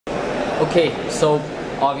Okay, so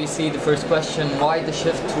obviously the first question, why the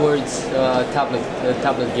shift towards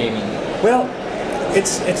tablet gaming? Well,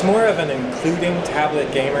 it's more of an including tablet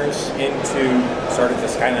gamers into sort of the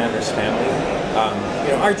Skylanders family.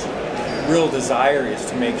 Our real desire is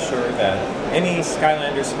to make sure that any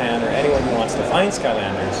Skylanders fan or anyone who wants to find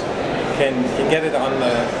Skylanders can get it on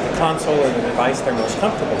the console or the device they're most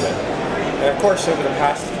comfortable with. And of course, over the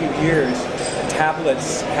past few years,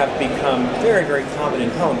 tablets have become very, very common in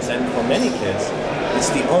homes, and for many kids, it's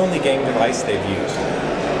the only game device they've used.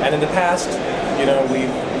 And in the past,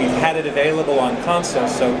 we've had it available on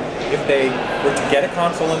consoles, so if they were to get a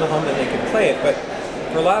console in the home, then they could play it. But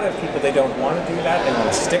for a lot of people, they don't want to do that. They want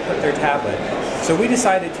to stick with their tablet. So we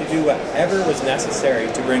decided to do whatever was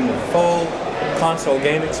necessary to bring the full console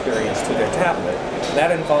game experience to their tablet. That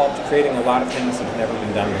involved creating a lot of things that have never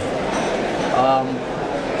been done before.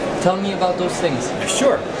 Tell me about those things.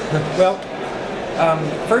 Sure. Well,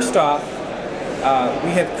 first off,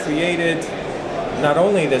 we have created not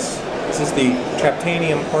only this is the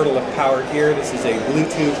Traptanium Portal of Power here. This is a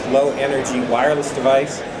Bluetooth low-energy wireless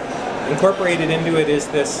device. Incorporated into it is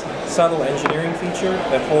this subtle engineering feature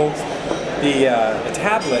that holds the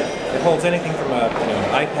tablet. It holds anything from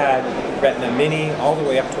an iPad, Retina Mini, all the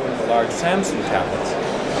way up to one of the large Samsung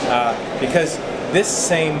tablets. Because this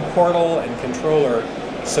same portal and controller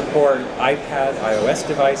support iPad, iOS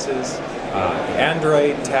devices,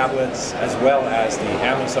 Android tablets, as well as the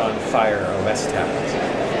Amazon Fire OS tablets.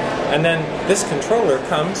 And then this controller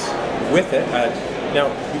comes with it. Now,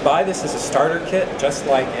 you buy this as a starter kit, just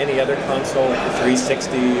like any other console, like the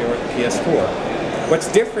 360 or the PS4.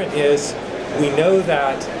 What's different is we know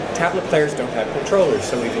that tablet players don't have controllers,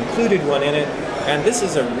 so we've included one in it. And this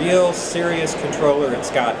is a real serious controller.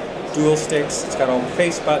 It's got dual sticks, it's got all the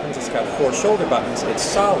face buttons, it's got 4 shoulder buttons, it's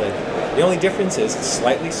solid. The only difference is it's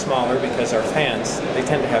slightly smaller because our fans, they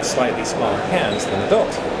tend to have slightly smaller hands than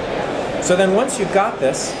adults. So then once you've got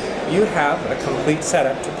this, you have a complete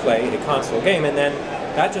setup to play a console game, and then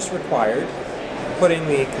that just required putting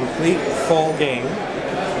the complete full game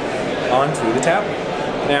onto the tablet.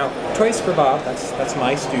 Now, Toys for Bob, that's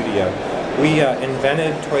my studio. We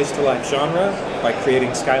invented Toys to Life genre by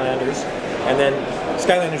creating Skylanders, and then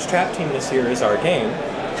Skylanders Trap Team this year is our game.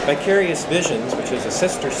 Vicarious Visions, which is a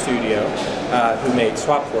sister studio who made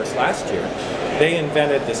Swap Force last year, they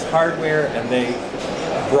invented this hardware and they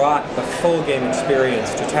brought the full game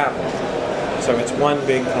experience to tablet. So it's one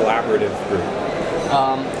big collaborative group.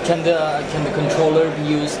 Can the controller be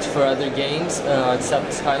used for other games except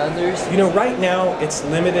Skylanders? Right now it's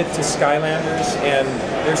limited to Skylanders, and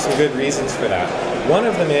there's some good reasons for that. One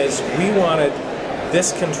of them is we wanted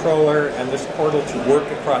this controller and this portal to work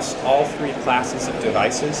across all 3 classes of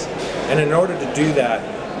devices, and in order to do that,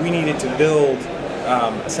 we needed to build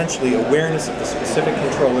essentially awareness of the specific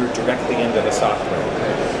controller directly into the software.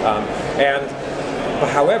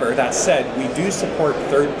 However, that said, we do support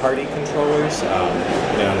third-party controllers, the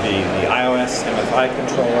iOS MFI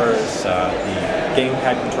controllers, the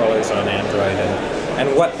gamepad controllers on Android,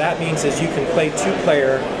 and what that means is you can play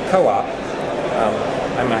 2-player co-op.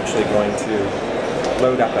 I'm actually going to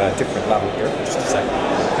load up a different level here for just a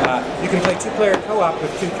second. You can play 2-player co-op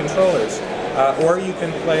with 2 controllers, or you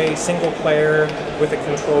can play single-player with a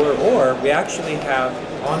controller, or we actually have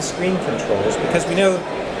on-screen controls, because we know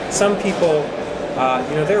some people,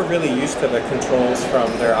 they're really used to the controls from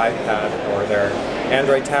their iPad or their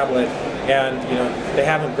Android tablet, and they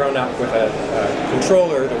haven't grown up with a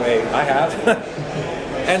controller the way I have,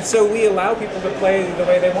 and so we allow people to play the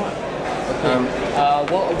way they want.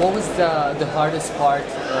 What was the hardest part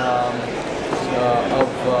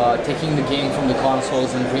of taking the game from the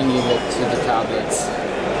consoles and bringing it to the tablets?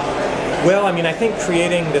 Well, I think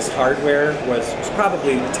creating this hardware was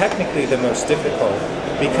probably technically the most difficult,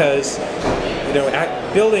 because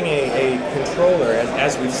building a controller,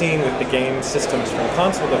 as we've seen with the game systems from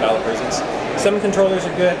console developers, some controllers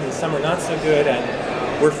are good and some are not so good,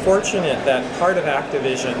 and we're fortunate that part of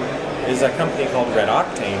Activision is a company called Red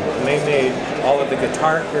Octane, and they made all of the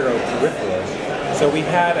Guitar Hero peripherals. So we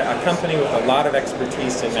had a company with a lot of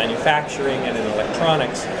expertise in manufacturing and in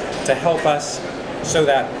electronics to help us so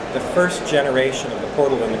that the first generation of the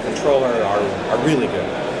portal and the controller are really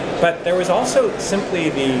good. But there was also simply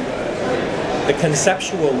the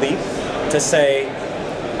conceptual leap to say,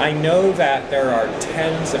 I know that there are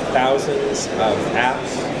tens of thousands of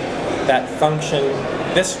apps that function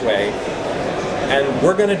this way, and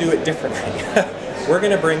we're going to do it differently. We're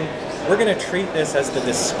going to treat this as the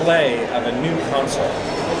display of a new console,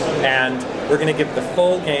 and we're going to give the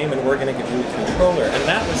full game, and we're going to give you a controller. And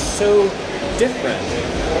that was so different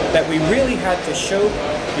that we really had to show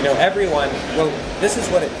you know, everyone, well, this is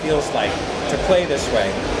what it feels like to play this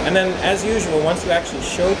way. And then, as usual, once you actually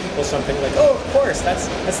show people something, like, oh, of course, that's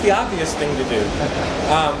the obvious thing to do.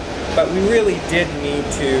 But we really did need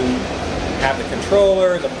to have the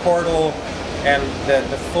controller, the portal, and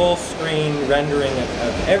the full screen rendering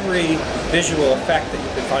of every visual effect that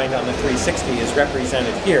you could find on the 360 is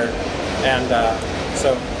represented here. And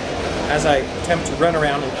so as I attempt to run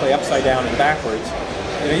around and play upside down and backwards,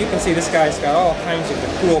 you can see this guy's got all kinds of the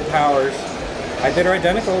cool powers that are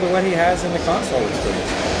identical to what he has in the console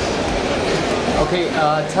experience. Okay,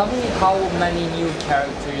 tell me how many new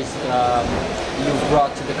characters you've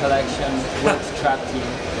brought to the collection with Trap Team.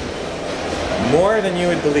 More than you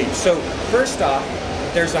would believe. So first off,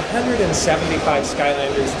 there's 175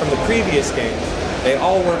 Skylanders from the previous games. They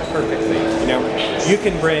all work perfectly. You know, you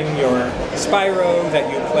can bring your Spyro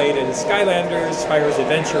that you played in Skylanders, Spyro's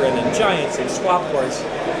Adventure, and then Giants in Swap Force.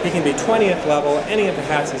 He can be 20th level, any of the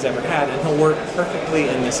hats he's ever had, and he'll work perfectly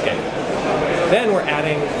in this game. Then we're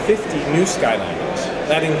adding 50 new Skylanders.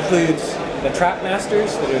 That includes the Trap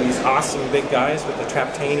Masters, that are these awesome big guys with the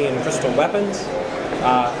Traptanian crystal weapons.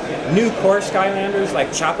 New core Skylanders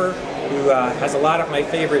like Chopper, who has a lot of my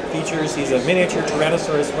favorite features. He's a miniature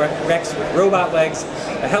Tyrannosaurus Rex with robot legs,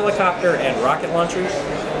 a helicopter, and rocket launchers.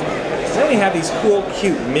 Then we have these cool,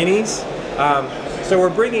 cute minis. So we're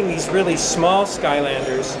bringing these really small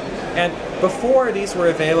Skylanders, and before these were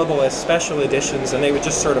available as special editions, and they would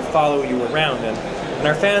just sort of follow you around. And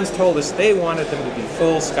our fans told us they wanted them to be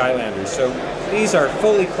full Skylanders. So these are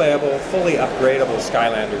fully playable, fully upgradable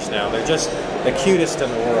Skylanders now. They're just the cutest in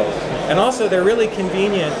the world. And also they're really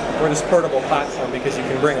convenient for this portable platform because you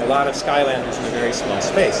can bring a lot of Skylanders in a very small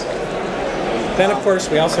space. Then of course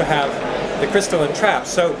we also have the Crystal and Traps.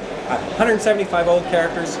 So 175 old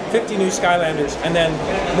characters, 50 new Skylanders, and then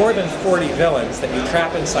more than 40 villains that you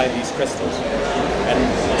trap inside these crystals.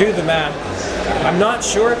 And do the math. I'm not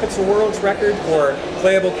sure if it's a world's record for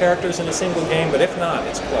playable characters in a single game, but if not,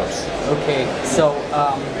 it's close. Okay, so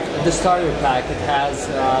the starter pack, it has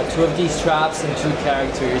 2 of these traps and 2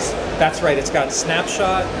 characters. That's right, it's got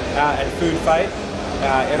Snapshot and Food Fight.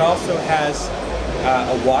 It also has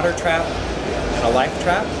a water trap and a life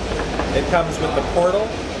trap. It comes with the portal,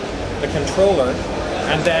 the controller,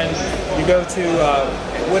 and then you go to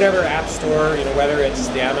whatever app store, you know, whether it's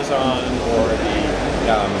the Amazon or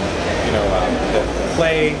the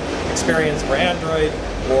Play experience for Android,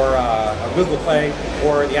 or Google Play,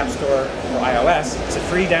 or the App Store for iOS. It's a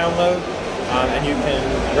free download, and you can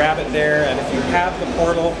grab it there. And if you have the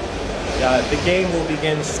portal, the game will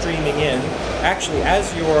begin streaming in. Actually,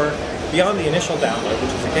 as you're beyond the initial download,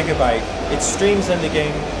 which is a gigabyte, it streams in the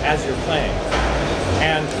game as you're playing.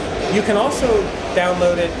 And you can also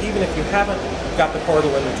download it even if you haven't got the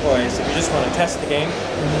portal in the toys. If you just want to test the game,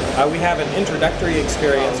 we have an introductory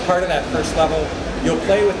experience. Part of that first level, you'll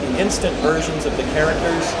play with the instant versions of the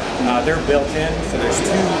characters. They're built in, so there's 2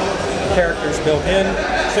 characters built in.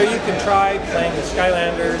 So you can try playing the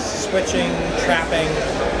Skylanders, switching, trapping,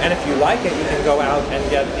 and if you like it, you can go out and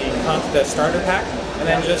get the starter pack, and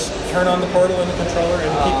then just turn on the portal and the controller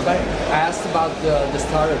and keep playing. I asked about the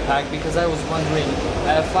starter pack because I was wondering,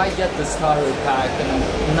 if I get the starter pack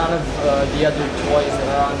and none of the other toys that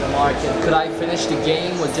are on the market, could I finish the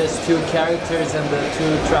game with just 2 characters and the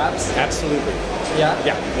 2 traps? Absolutely. Yeah?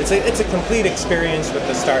 Yeah, it's a complete experience with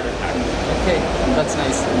the starter pack. Okay, that's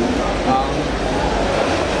nice.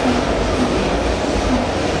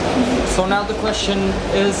 So now the question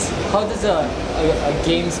is, how does a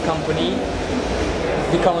games company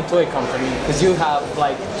become a toy company? Because you have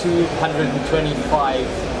like 225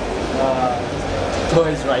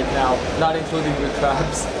 toys right now, not including the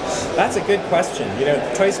traps. That's a good question. You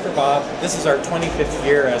know, Toys for Bob, this is our 25th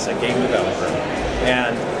year as a game developer.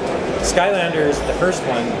 And Skylanders, the first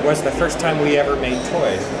one, was the first time we ever made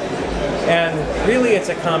toys. And really it's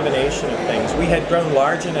a combination of things. We had grown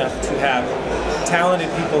large enough to have talented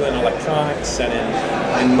people in electronics and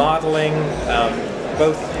in modeling,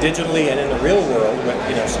 both digitally and in the real world with,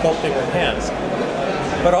 you know, sculpting with hands.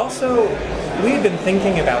 But also, we had been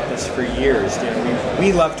thinking about this for years. You know,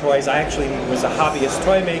 we love toys. I actually was a hobbyist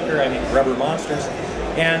toy maker. I make rubber monsters.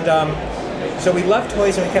 And so we love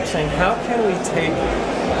toys, and we kept saying, how can we take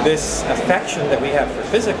this affection that we have for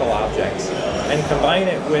physical objects and combine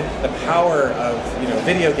it with the power of, you know,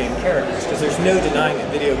 video game characters? Because there's no denying that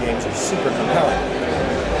video games are super compelling.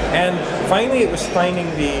 And finally it was finding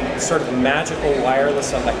the sort of magical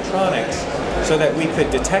wireless electronics so that we could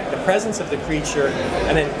detect the presence of the creature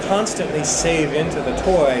and then constantly save into the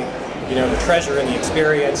toy, you know, the treasure and the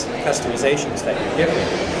experience and the customizations that you're giving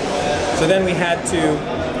it. So then we had to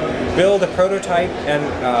build a prototype, and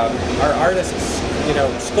our artists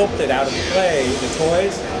sculpted out of clay the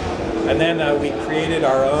toys, and then we created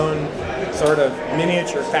our own sort of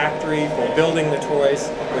miniature factory for building the toys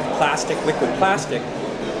with liquid plastic.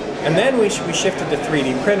 And then we shifted to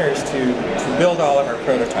 3D printers to build all of our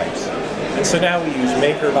prototypes. And so now we use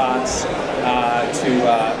MakerBots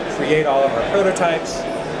to create all of our prototypes.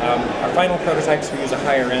 Our final prototypes, we use a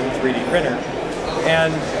higher-end 3D printer.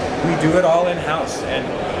 And we do it all in-house. And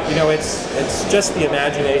it's just the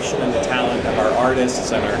imagination and the talent of our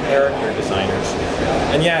artists and our character designers.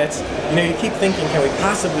 And yeah, you keep thinking, can we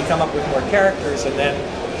possibly come up with more characters? And then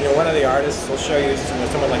one of the artists will show you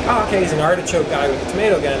someone like, oh, okay, he's an artichoke guy with a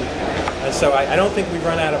tomato gun. And so I don't think we've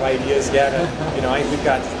run out of ideas yet. We've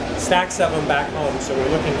got stacks of them back home, so we're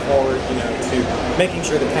looking forward, to making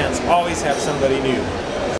sure the pants always have somebody new.